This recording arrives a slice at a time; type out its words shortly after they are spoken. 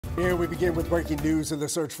Here we begin with breaking news in the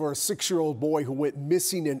search for a 6-year-old boy who went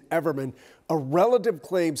missing in Everman. A relative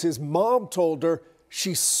claims his mom told her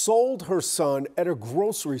she sold her son at a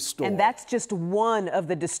grocery store. And that's just one of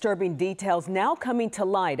the disturbing details now coming to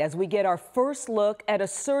light as we get our first look at a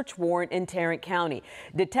search warrant in Tarrant County.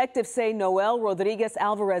 Detectives say Noel Rodriguez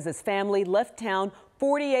Alvarez's family left town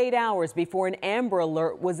 48 hours before an Amber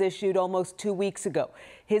Alert was issued almost 2 weeks ago.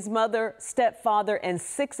 His mother, stepfather, and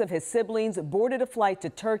 6 of his siblings boarded a flight to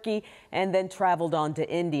Turkey and then traveled on to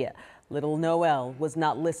India. Little Noel was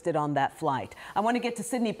not listed on that flight. I want to get to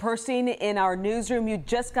Sydney Persing in our newsroom. You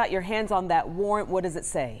just got your hands on that warrant. What does it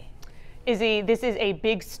say? Izzy, this is a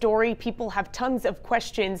big story. People have tons of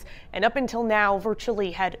questions and up until now virtually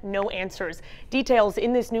had no answers. Details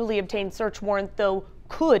in this newly obtained search warrant, though,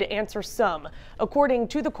 could answer some. According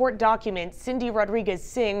to the court document, Cindy Rodriguez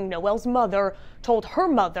Singh, Noel's mother, told her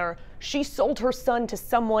mother she sold her son to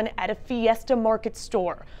someone at a Fiesta Market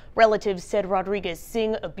store. Relatives said Rodriguez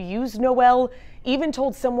Singh abused Noel, even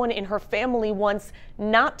told someone in her family once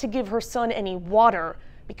not to give her son any water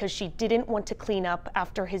because she didn't want to clean up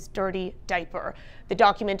after his dirty diaper. The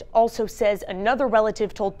document also says another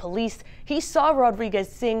relative told police he saw Rodriguez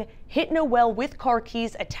Singh hit Noel with car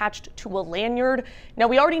keys attached to a lanyard. Now,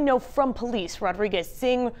 we already know from police Rodriguez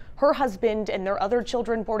Singh, her husband, and their other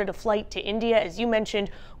children boarded a flight to India, as you mentioned,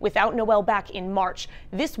 without Noel back in March.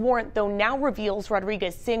 This warrant, though, now reveals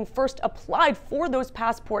Rodriguez Singh first applied for those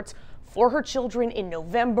passports for her children in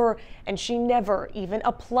November, and she never even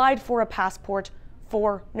applied for a passport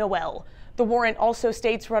for Noel. The warrant also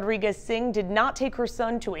states Rodriguez Singh did not take her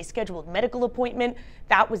son to a scheduled medical appointment.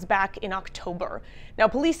 That was back in October. Now,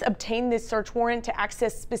 police obtained this search warrant to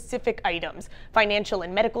access specific items: financial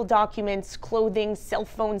and medical documents, clothing, cell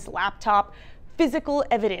phones, laptop, physical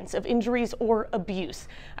evidence of injuries or abuse.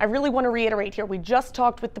 I really want to reiterate here, we just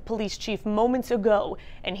talked with the police chief moments ago,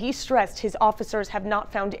 and he stressed his officers have not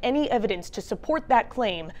found any evidence to support that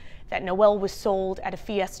claim that Noel was sold at a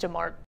Fiesta Mart.